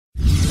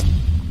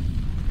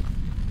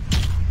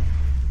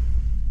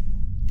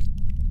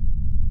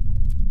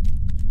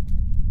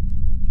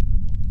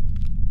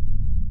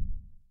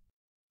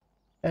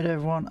Hey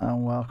everyone,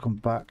 and welcome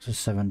back to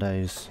 7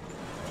 Days.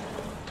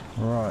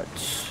 Right.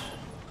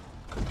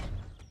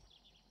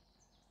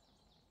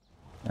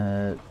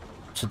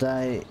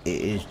 Today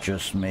it is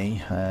just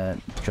me.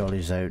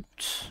 Jolly's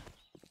out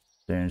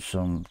doing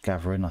some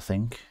gathering, I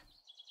think.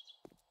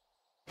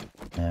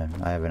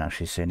 I haven't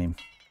actually seen him.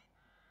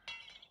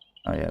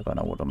 Oh yeah, I got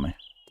no wood on me.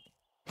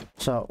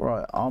 So,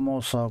 right, I'm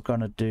also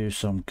gonna do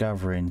some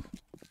gathering,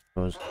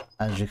 because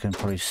as you can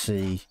probably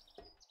see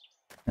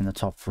in the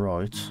top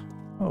right.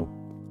 Oh.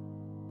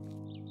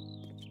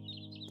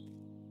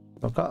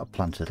 I've got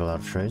planted a lot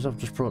of trees. I've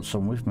just brought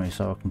some with me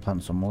so I can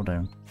plant some more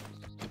down.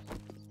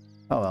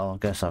 Oh well, I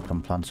guess I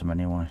can plant some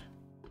anyway.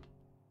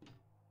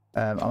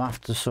 I'm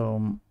after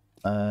some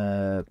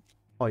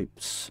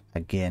pipes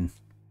again.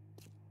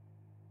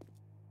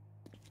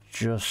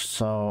 Just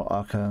so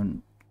I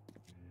can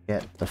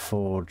get the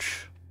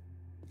forge.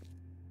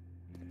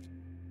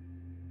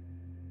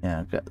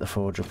 Yeah, get the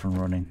forge up and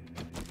running.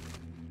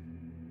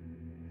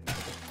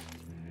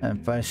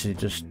 And basically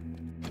just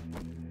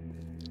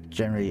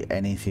generally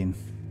anything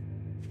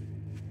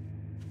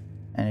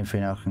I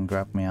can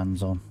grab my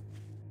hands on,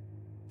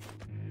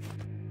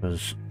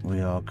 because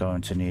we are going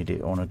to need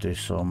it. I want to do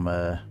some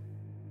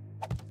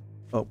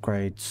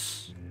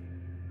upgrades.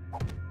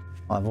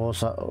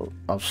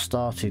 I've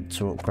started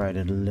to upgrade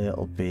a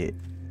little bit.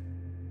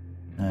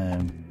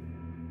 Yeah,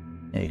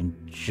 you can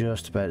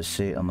just about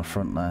see it on the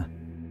front there,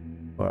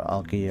 but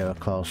I'll give you a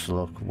closer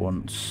look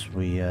once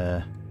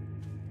we've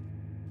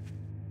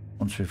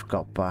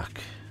got back.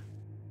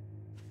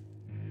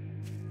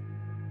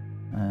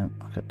 I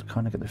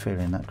kind of get the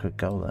feeling that could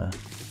go there.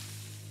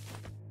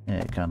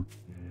 Yeah, it can.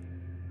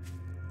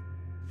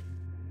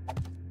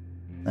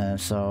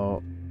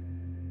 So,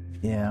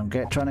 yeah, I'm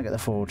trying to get the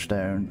forge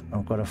down.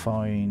 I've got to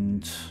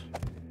find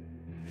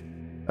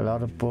a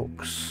lot of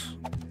books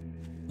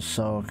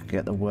so I can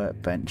get the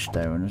workbench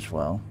down as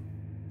well.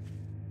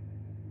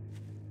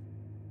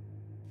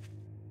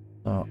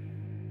 So,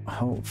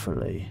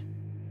 hopefully...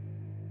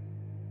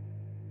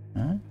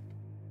 Huh?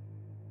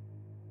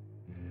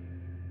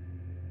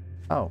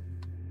 Oh,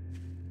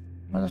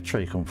 where'd that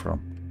tree come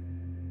from?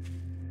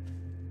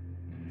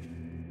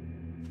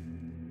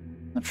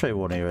 That tree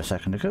wasn't here a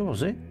second ago,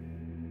 was it?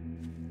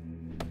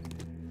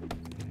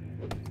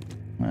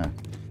 Yeah,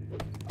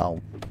 I'll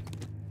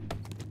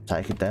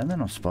take it down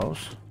then, I suppose.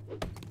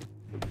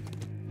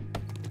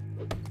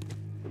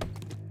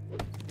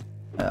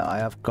 I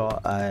have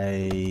got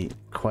a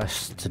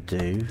quest to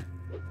do.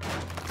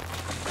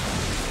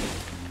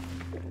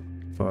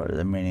 But at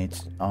the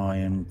minute, I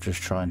am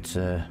just trying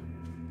to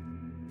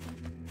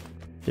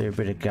do a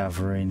bit of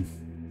gathering.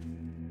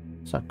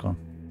 What's that gone?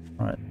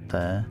 Right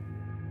there.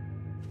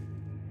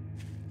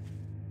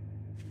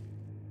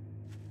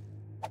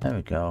 There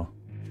we go.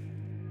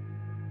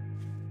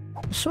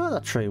 I swear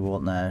that tree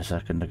wasn't there a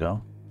second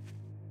ago.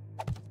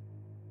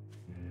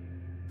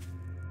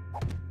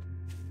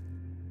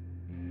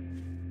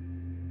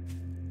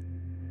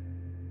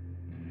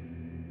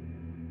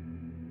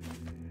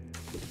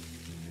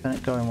 Can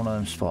it go in one of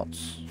them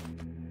spots?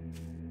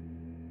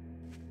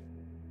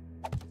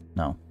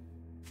 No.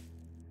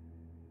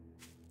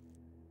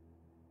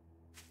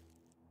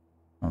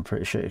 I'm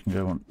pretty sure you can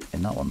go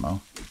in that one though.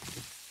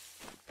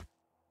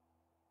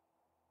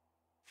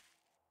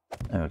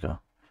 There we go.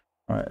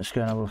 Alright, let's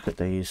go and have a look at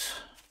these.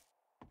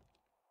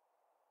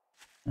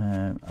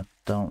 I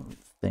don't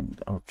think...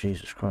 Oh,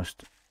 Jesus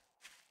Christ.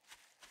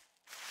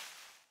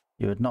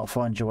 You would not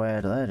find your way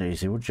out of there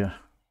easy, would you?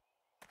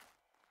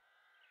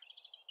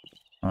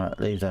 Alright,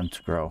 leave them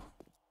to grow.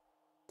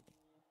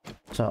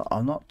 So,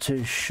 I'm not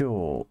too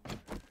sure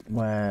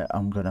where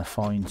I'm going to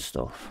find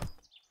stuff.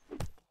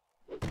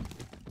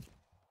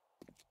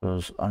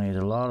 Because I need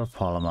a lot of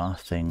polymer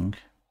thing.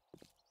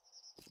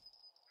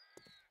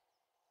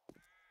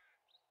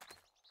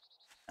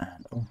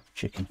 And, oh,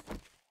 chicken.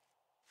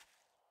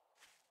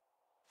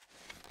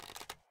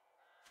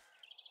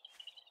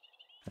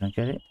 Can I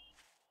get it?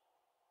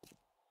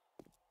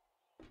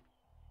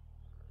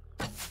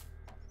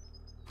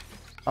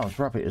 Oh, it's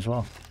rabbit as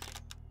well.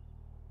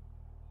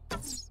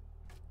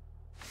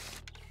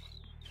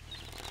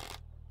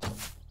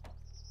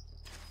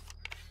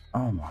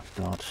 Oh my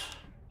god.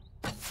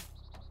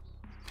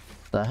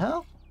 The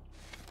hell?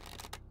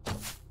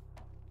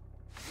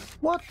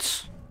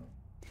 What?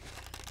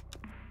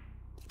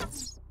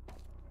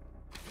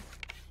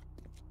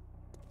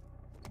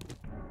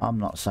 I'm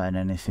not saying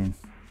anything.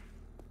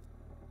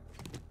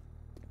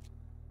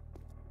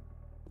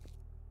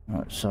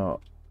 Right,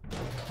 so...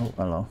 Oh,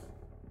 hello.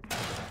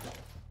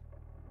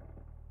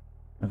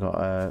 I got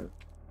a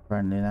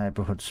friendly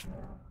neighbourhood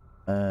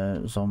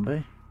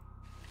zombie.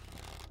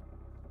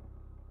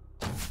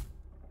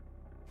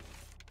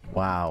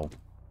 Wow.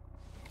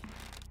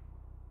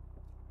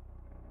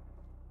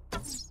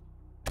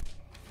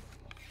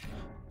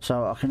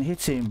 So I can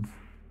hit him.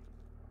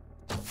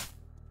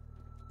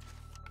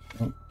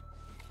 Oh.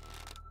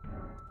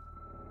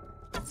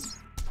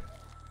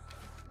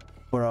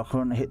 But I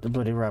couldn't hit the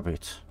bloody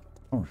rabbit.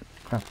 Oh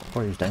crap,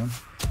 what is down?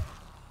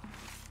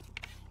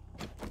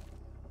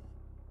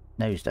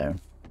 Now he's down.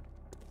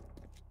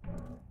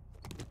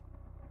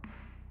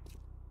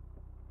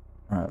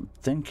 Right, I'm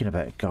thinking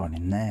about going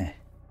in there.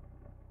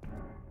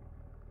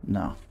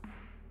 No.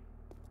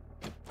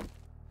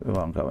 We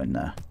won't go in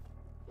there.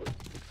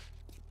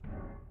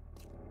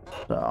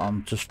 So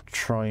I'm just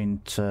trying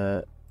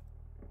to...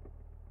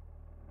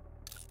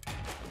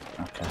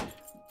 Okay.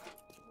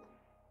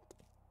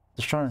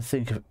 Just trying to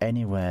think of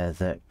anywhere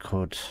that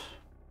could...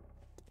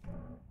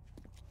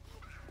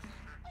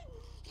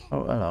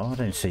 Oh, hello. I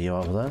didn't see you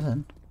over there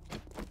then.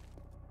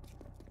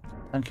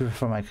 Thank you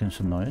for making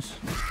some noise.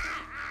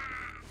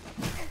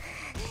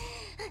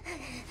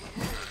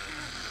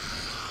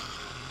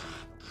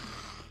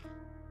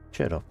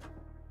 Shut up.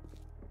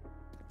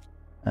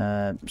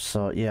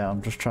 So yeah,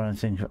 I'm just trying to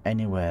think of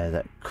anywhere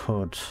that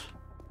could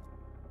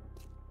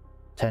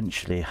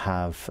potentially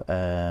have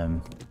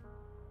the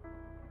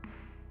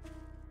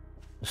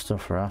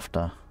stuff we're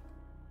after.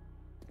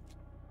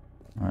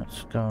 Right,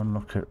 let's go and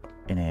look at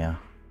in here.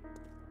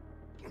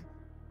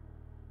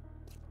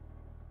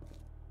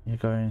 You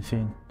got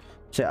anything?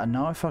 See, I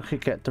know if I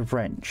could get the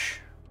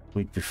wrench,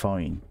 we'd be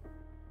fine.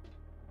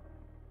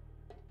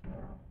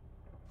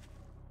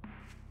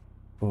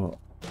 But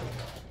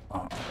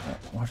oh,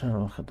 why did I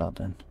look at that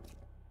then?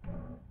 I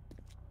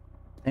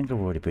think I've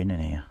already been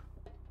in here.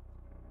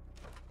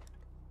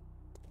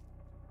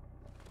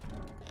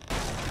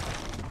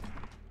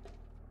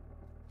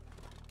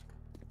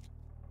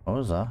 What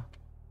was that?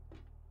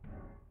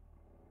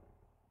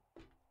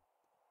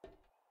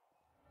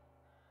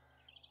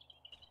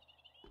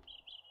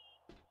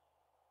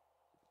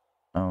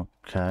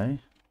 Okay.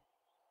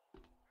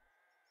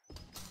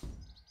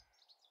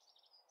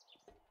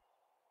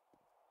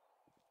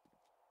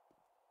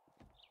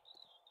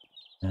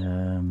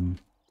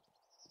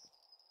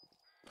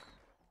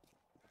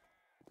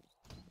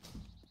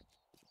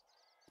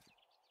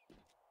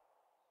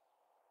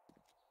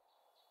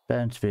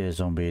 Bound to be a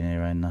zombie in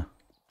here, ain't there?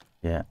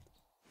 Yeah.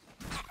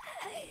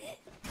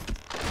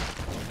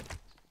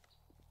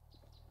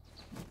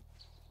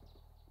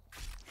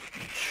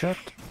 Shut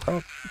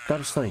up. Go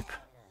to sleep.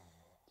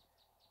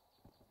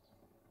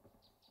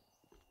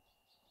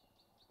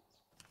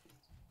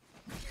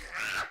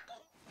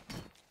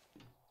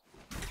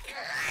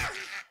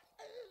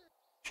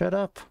 Shut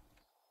up.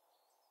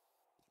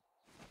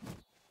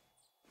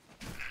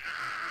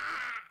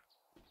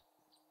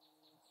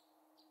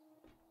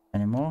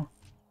 Any more?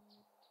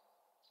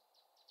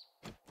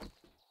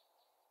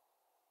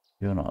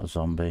 You're not a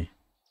zombie.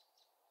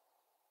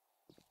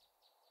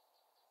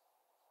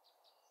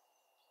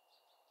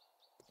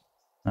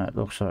 No, it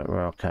looks like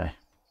we're okay.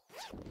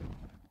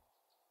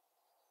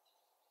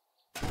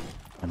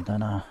 And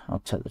then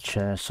I'll take the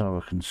chair so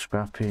we can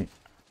scrap it.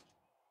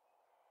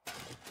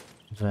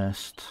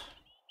 Vest.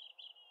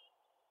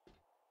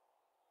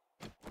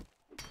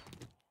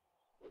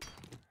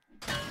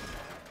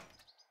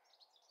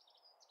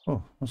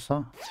 Oh, what's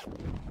that?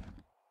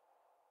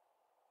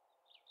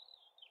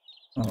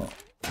 Oh,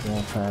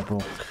 warfare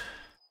book.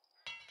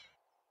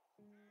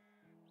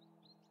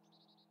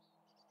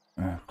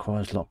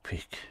 Requires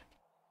lockpick.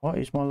 What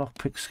is my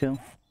lockpick skill?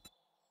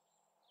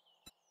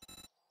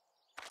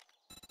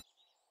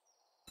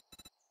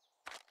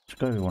 It's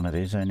got to be one of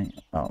these, ain't it?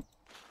 Oh,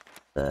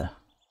 there.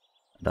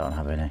 I don't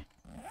have any.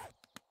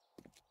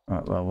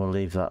 Right, well, we'll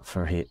leave that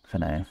for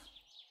now.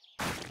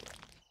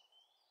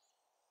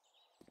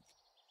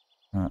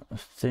 Right, I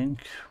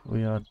think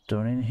we are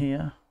done in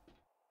here.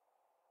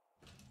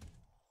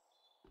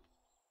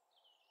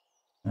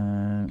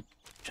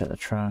 Check the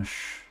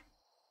trash.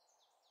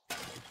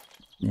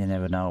 You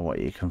never know what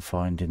you can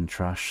find in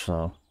trash,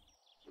 so...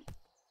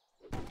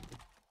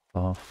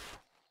 Off.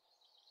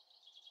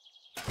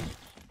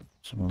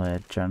 Some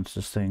lead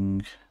chances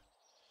thing.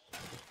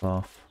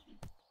 Off.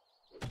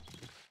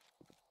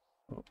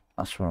 Oh,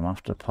 that's what I'm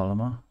after,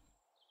 polymer.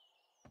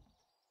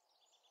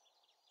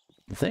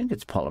 I think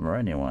it's polymer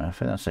anyway. I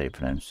think that's how you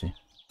pronounce it.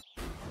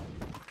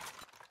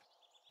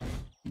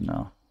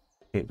 No.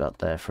 Keep that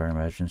there for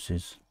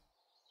emergencies.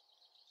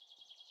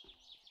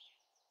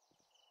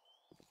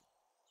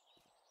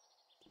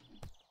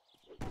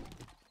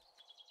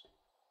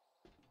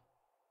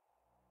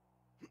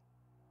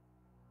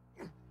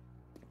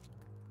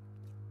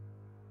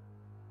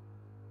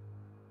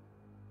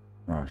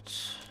 Right.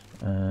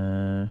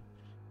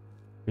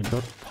 We've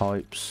got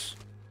pipes.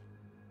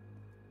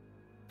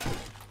 I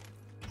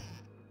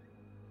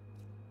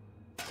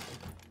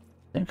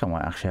think I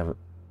might actually have it.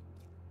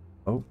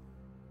 Oh.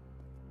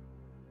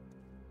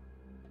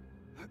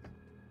 I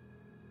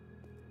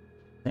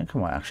think I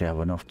might actually have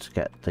enough to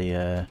get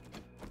the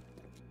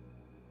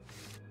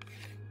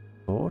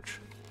forge.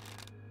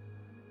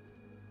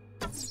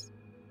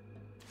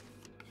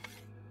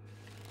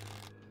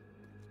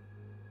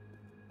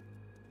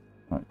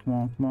 Right, come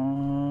on, come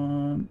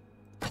on.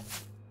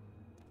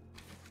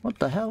 What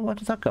the hell? Where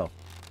did that go?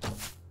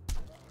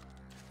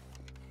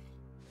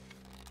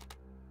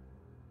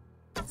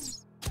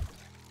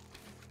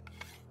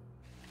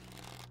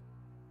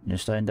 You're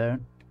staying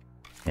down?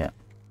 Yeah.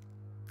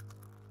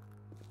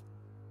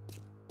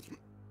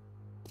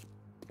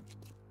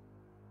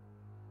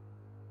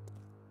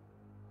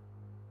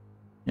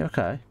 You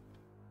okay?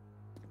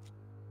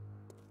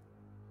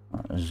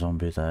 Right, there's a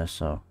zombie there,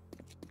 so...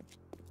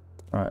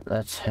 Right,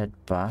 let's head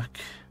back.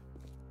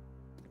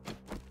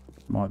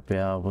 Might be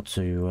able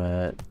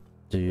to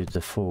do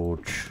the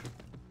forge.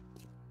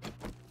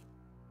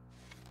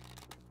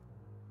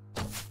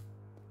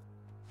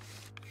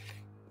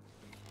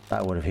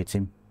 That would have hit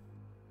him.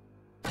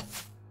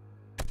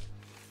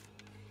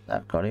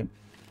 That got him.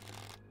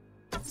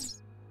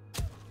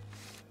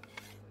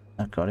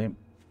 That got him.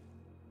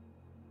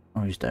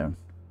 Oh, he's down.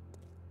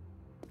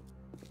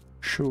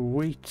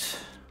 Sweet.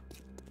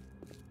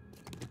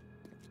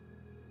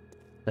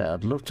 Yeah,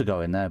 I'd love to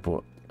go in there,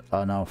 but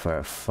I know for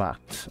a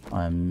fact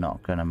I'm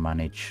not going to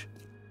manage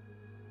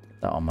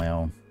that on my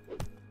own.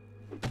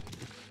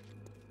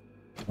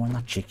 Want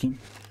that chicken?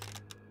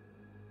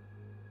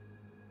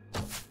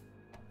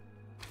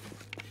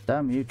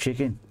 Damn you,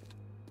 chicken.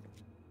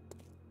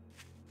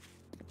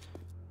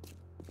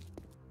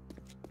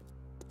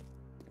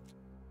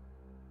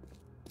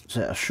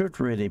 So we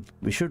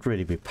should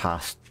really be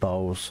past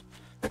bows,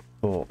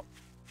 but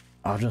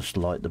I just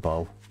like the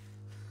bow.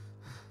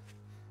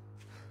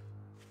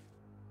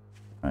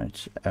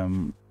 Right,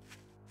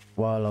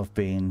 while I've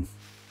been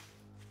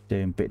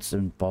doing bits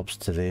and bobs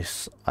to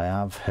this, I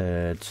have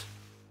heard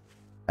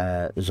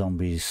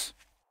zombies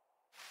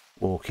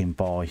walking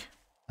by,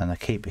 and I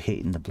keep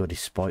hitting the bloody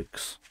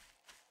spikes.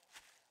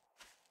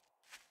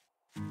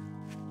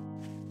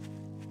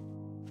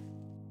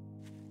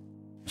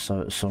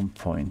 So at some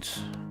point,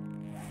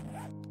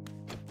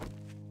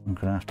 I'm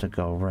gonna have to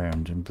go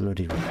around and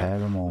bloody repair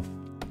them all.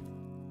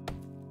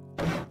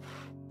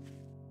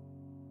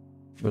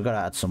 We've got to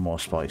add some more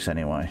spikes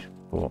anyway,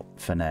 but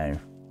for now,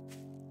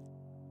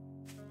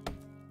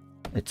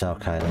 it's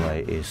okay the way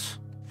it is.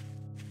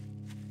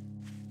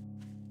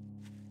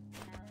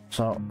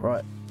 So,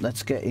 right,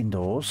 let's get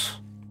indoors.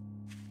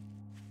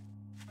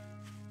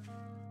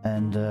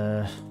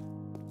 And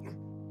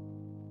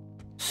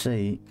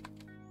see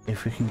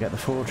if we can get the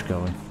forge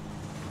going.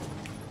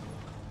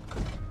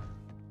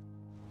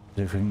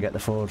 If we can get the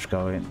forge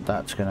going,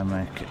 that's going to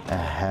make a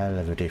hell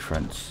of a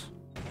difference.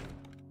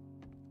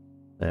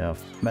 There,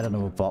 I've made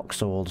another box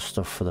so all the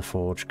stuff for the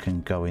forge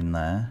can go in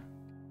there.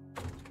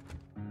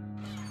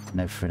 And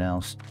everything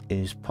else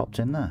is popped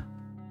in there.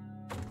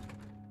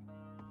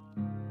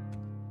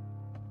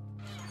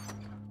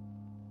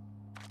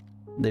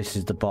 This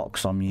is the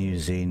box I'm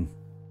using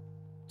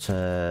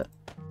to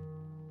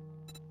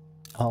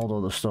hold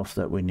all the stuff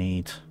that we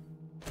need.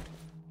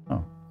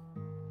 Oh.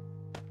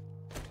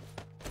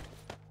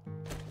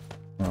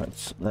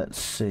 Right, let's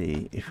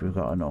see if we've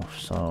got enough.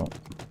 So...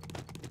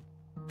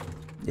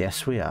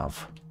 yes, we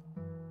have.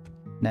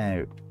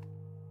 Now,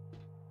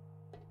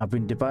 I've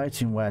been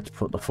debating where to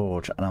put the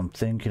forge, and I'm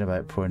thinking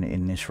about putting it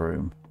in this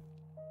room.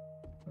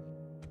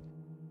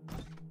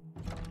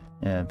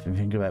 Yeah, I've been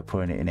thinking about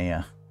putting it in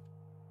here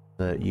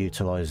to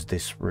utilise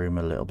this room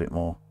a little bit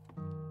more.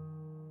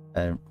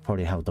 And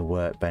probably have the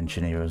workbench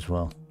in here as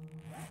well.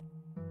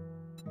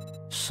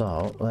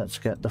 So, let's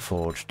get the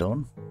forge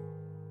done.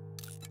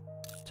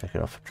 Take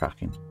it off for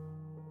tracking.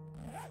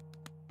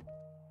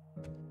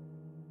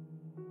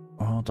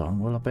 Hold on,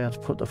 will I be able to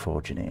put the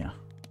forge in here?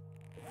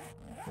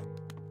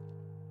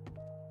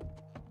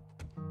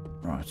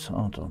 Right,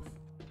 hold on.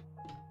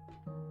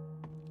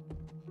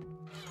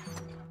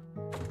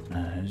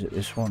 Is it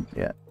this one?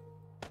 Yeah.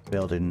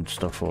 Building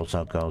stuff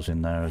also goes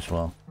in there as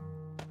well.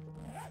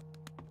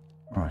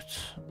 Right.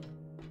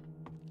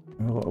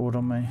 Have I got wood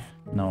on me?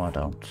 No, I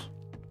don't.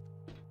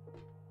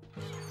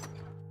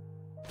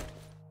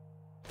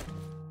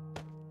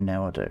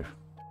 Now I do.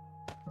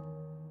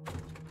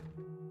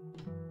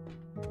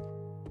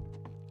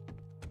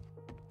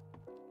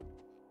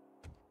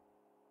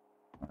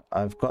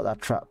 I've got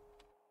that trap,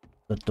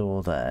 the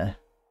door there,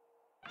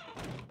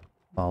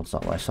 folds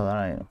that way, so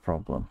that ain't a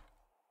problem.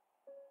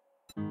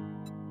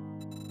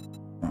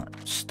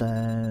 Right,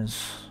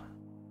 stairs.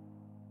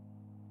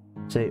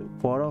 See,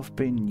 what I've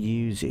been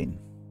using,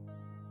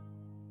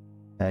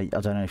 I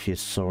don't know if you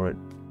saw it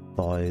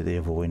by the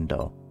other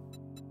window,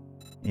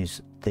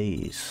 is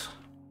these.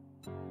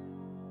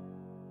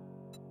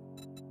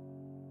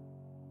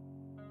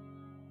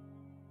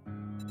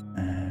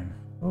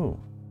 Oh.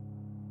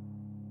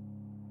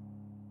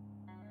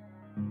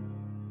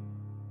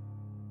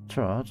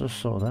 Sure, I just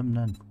saw them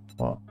then.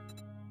 What?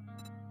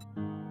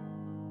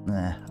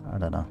 Nah, I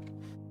don't know.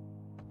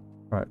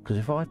 Right, because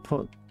if I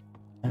can...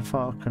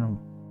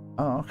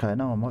 oh, okay,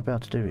 no, I might be able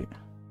to do it.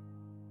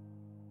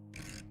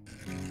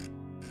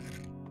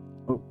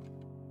 Oh.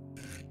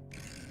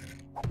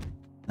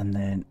 And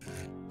then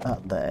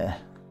that there.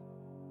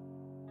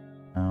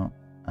 Oh,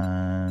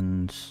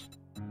 and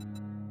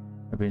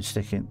I've been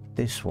sticking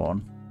this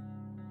one.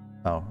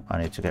 Oh,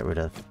 I need to get rid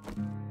of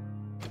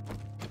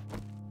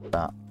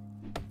that.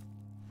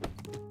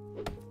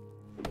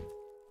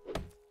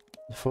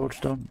 The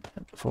forge done?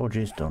 The forge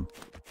is done.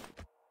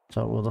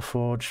 So will the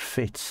forge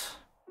fit?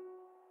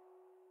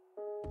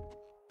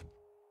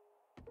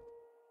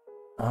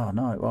 Oh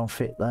no, it won't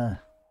fit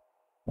there.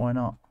 Why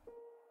not?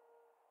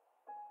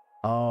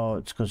 Oh,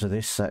 it's because of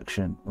this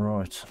section.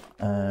 Right.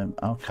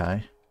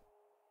 Okay.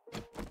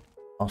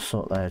 I'll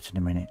sort that out in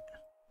a minute.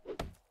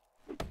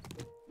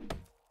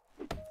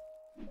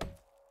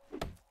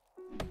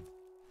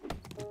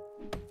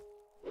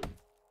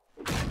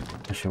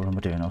 Actually, what am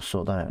I doing? I'll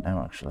sort that out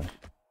now, actually.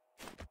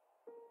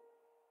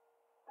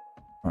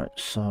 Right,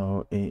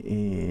 so it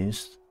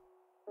is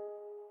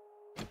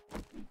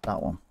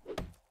that one.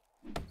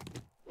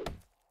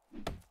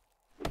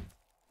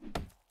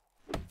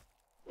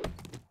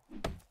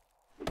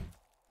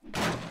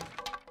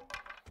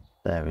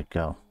 There we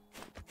go.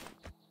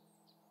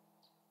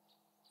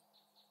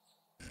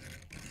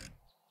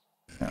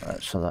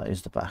 Alright, so that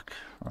is the back.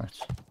 Right,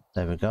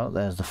 there we go.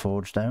 There's the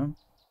forge down.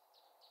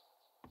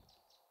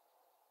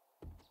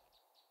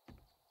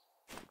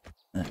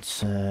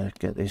 Let's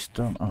get this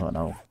done. Oh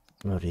no,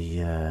 bloody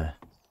down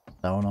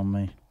on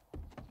me.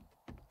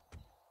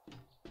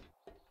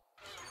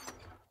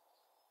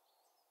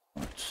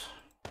 Right.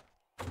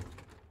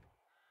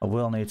 I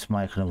will need to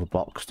make another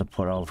box to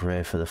put over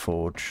here for the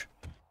forge.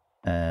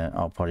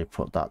 I'll probably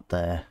put that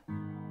there.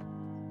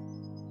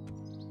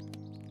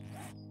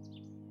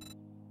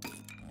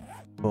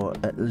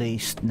 But at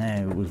least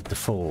now with the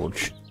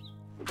forge,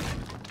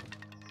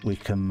 we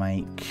can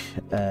make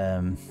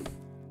iron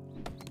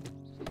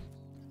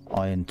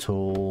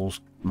tools,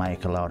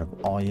 make a lot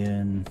of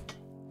iron.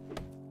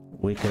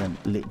 We can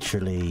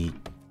literally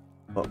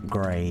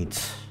upgrade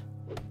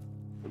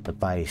the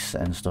base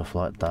and stuff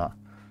like that.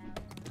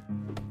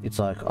 It's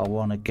like I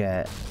want to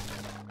get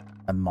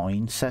a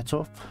mine set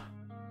up.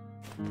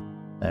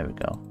 There we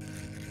go.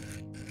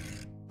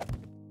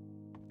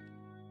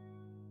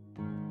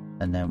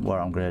 And then what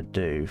I'm going to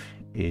do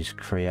is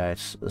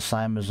create the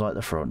same as like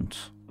the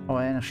front. Oh,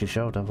 I ain't actually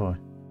showed, have I?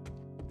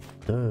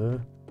 Duh.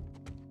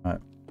 Right.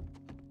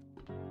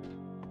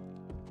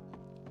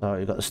 So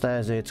you've got the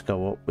stairs here to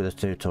go up with the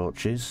 2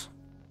 torches.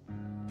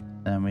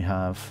 Then we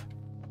have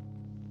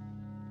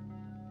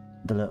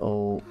the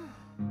little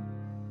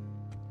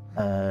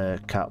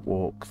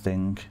catwalk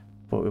thing.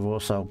 But we've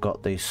also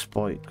got these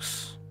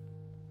spikes.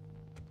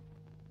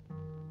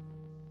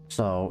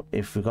 So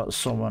if we've got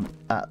someone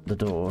at the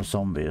door, a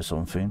zombie or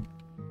something,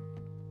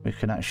 we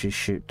can actually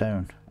shoot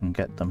down and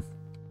get them.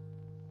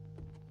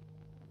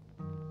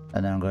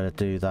 And then I'm going to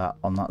do that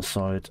on that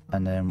side,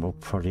 and then we'll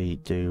probably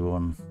do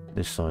on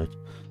this side.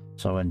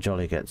 So when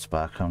Jolly gets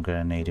back, I'm going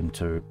to need him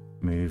to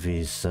move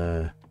his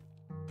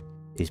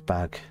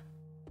bag.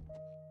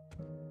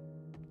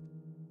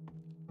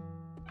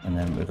 And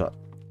then we're going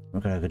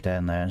to go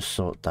down there and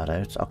sort that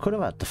out. I could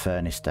have had the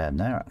furnace down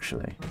there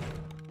actually.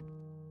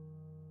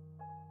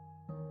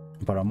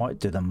 But I might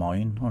do the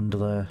mine under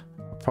there.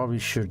 I probably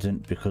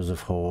shouldn't because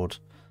of Horde.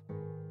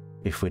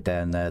 If we're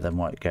down there, they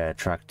might get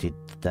attracted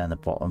down the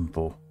bottom.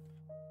 But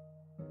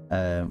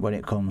when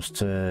it comes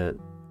to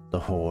the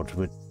Horde,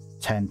 we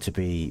tend to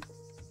be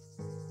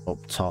up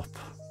top.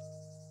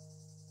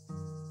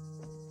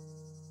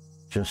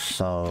 Just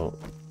so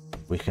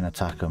we can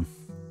attack them.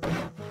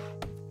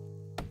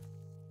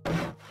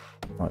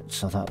 Right,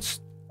 so that's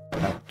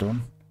that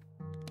done.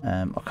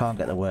 I can't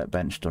get the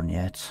workbench done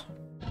yet.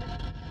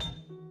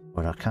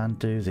 But I can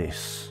do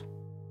this.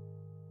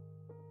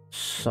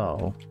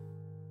 So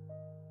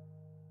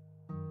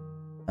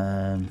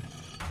can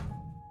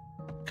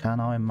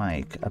I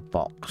make a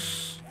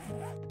box?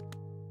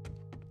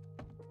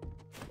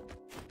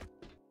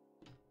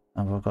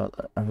 Have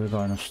we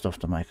got enough stuff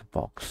to make a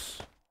box?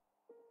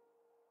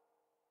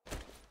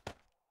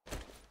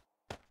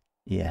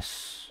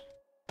 Yes.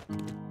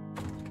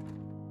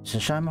 It's a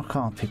shame I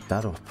can't pick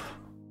that up.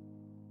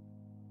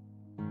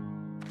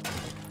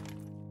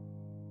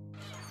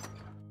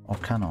 Or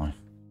can I?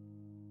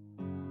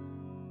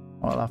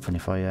 What'll happen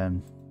if I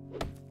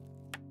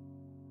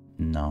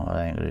no,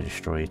 I ain't gonna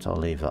destroy it. I'll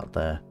leave that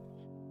there.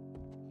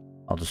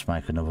 I'll just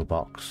make another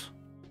box.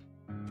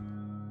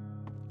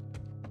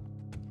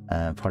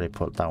 Probably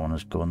put that one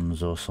as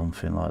guns or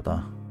something like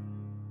that.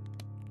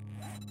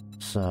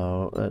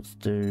 So let's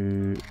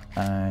do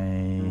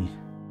a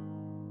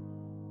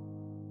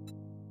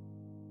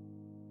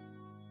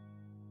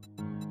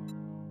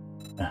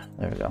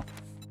there we go.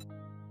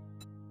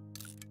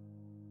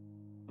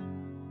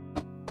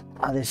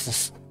 And this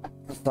is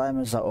the same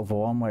as that other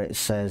one where it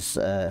says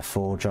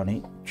forge on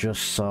it,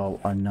 just so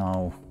I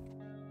know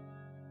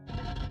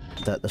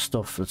that the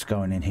stuff that's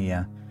going in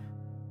here.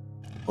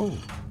 Oh,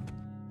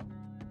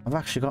 I've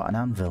actually got an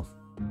anvil.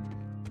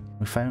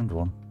 We found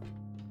one.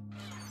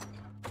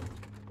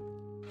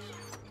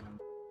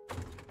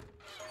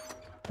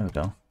 There we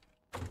go.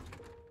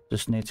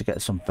 Just need to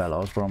get some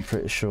bellows, but I'm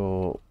pretty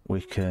sure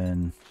we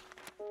can.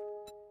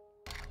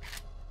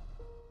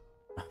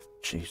 Oh,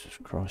 Jesus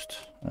Christ.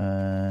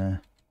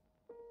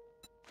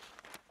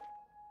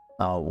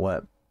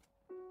 Oh,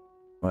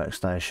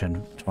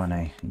 workstation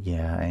 20.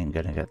 Yeah, I ain't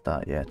gonna get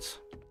that yet.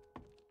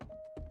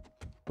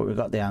 But we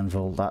got the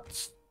anvil.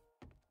 That's.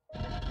 I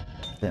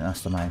think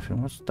that's the main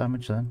thing. What's the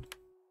damage then?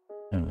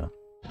 There we go.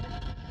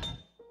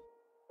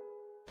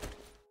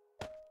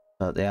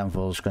 So the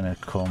anvil's gonna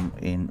come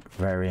in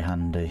very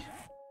handy.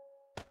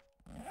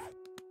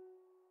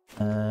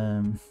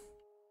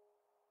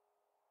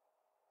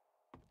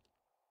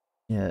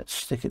 Yeah,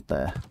 stick it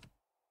there.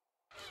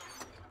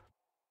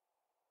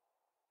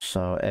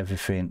 So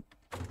everything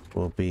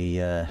will be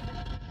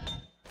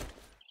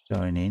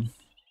going in.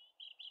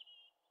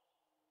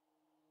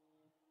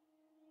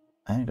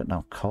 I ain't got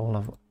no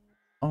coal.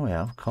 Oh, we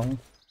have coal.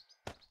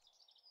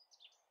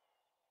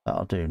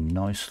 That'll do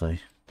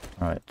nicely.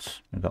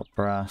 Right, we've got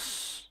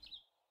brass,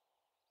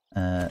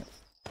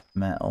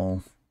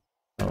 metal.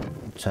 Oh,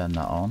 turn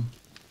that on.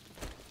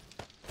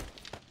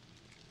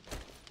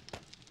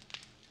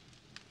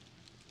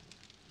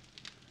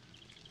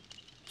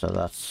 So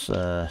that's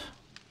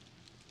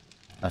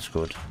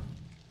good.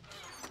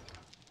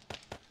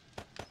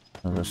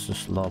 So let's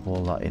just lob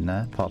all that in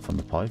there, apart from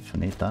the pipes.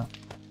 We need that.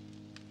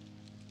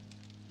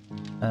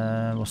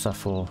 What's that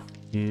for?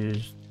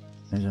 Use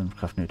and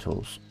craft new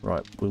tools.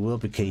 Right, we will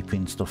be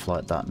keeping stuff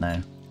like that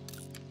now.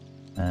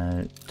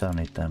 Don't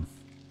need them.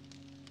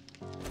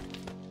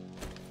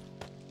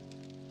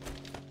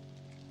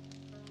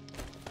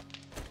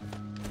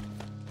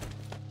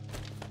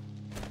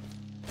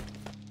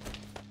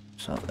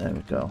 So there we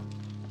go.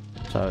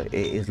 So it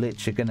is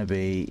literally going to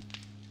be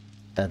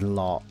a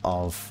lot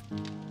of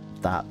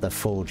that. The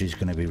forge is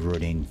going to be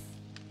running.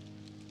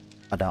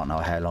 I don't know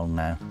how long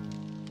now.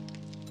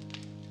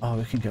 Oh,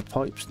 we can get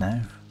pipes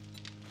now.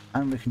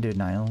 And we can do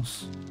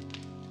nails.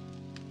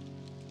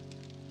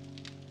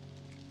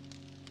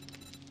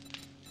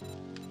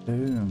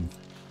 Boom.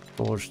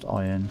 Forged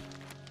iron.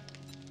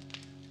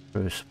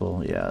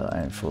 Crucible. Yeah,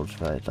 I ain't forged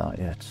that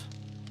yet.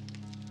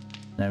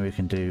 Now we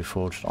can do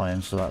forged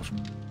iron, so that's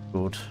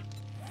good.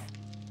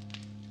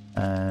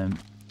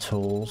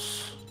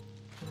 Tools.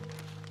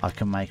 I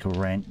can make a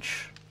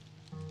wrench,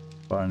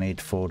 but I need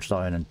forged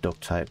iron and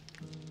duct tape.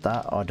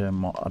 That I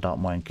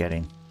don't mind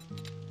getting.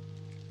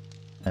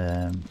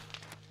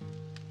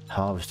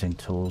 Harvesting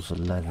tools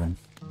 11.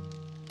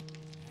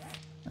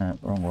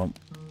 Wrong one.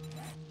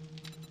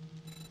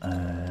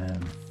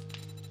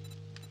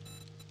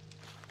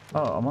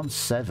 Oh, I'm on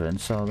 7,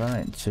 so that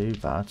ain't too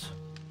bad.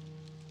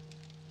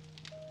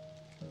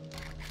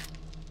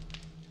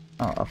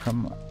 Oh,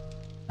 can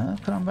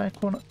I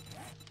make one?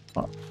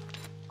 Oh,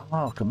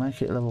 I can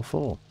make it level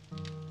 4.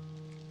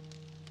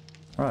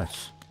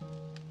 Right.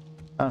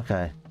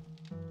 Okay.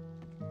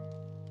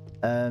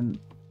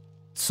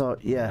 So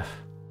yeah,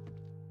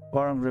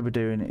 what I'm going to be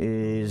doing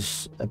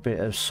is a bit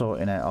of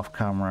sorting out off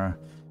camera.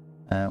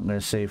 I'm going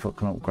to see if I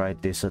can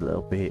upgrade this a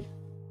little bit.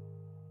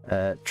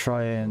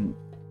 Try and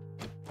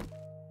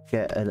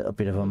get a little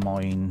bit of a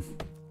mine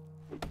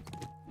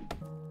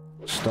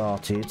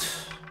started.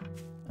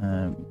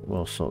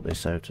 We'll sort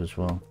this out as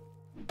well.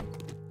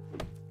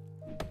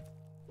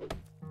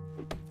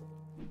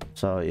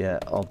 So yeah,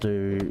 I'll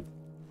do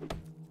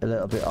a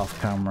little bit off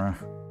camera.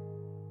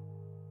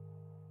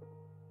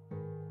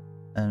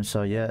 And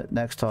so yeah,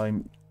 next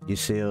time you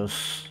see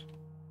us,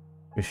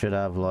 we should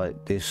have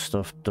like this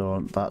stuff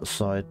done, that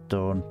side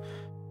done,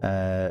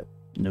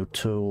 new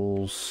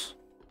tools.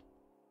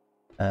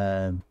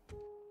 The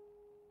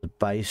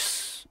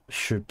base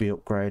should be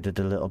upgraded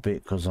a little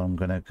bit because I'm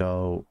gonna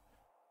go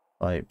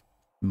like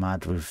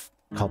mad with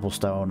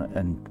cobblestone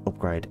and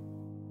upgrade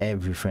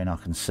everything I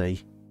can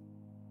see.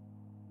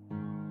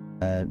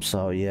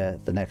 So yeah,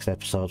 the next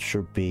episode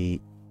should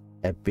be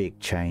a big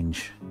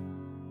change.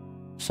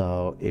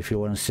 So if you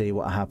want to see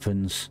what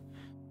happens,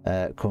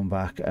 come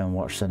back and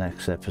watch the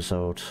next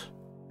episode.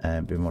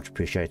 Be much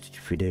appreciated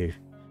if you do.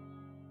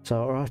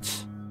 So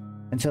alright,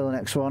 until the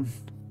next one,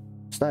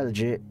 stay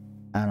legit,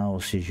 and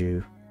I'll see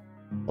you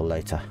all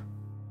later.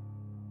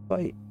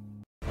 Bye.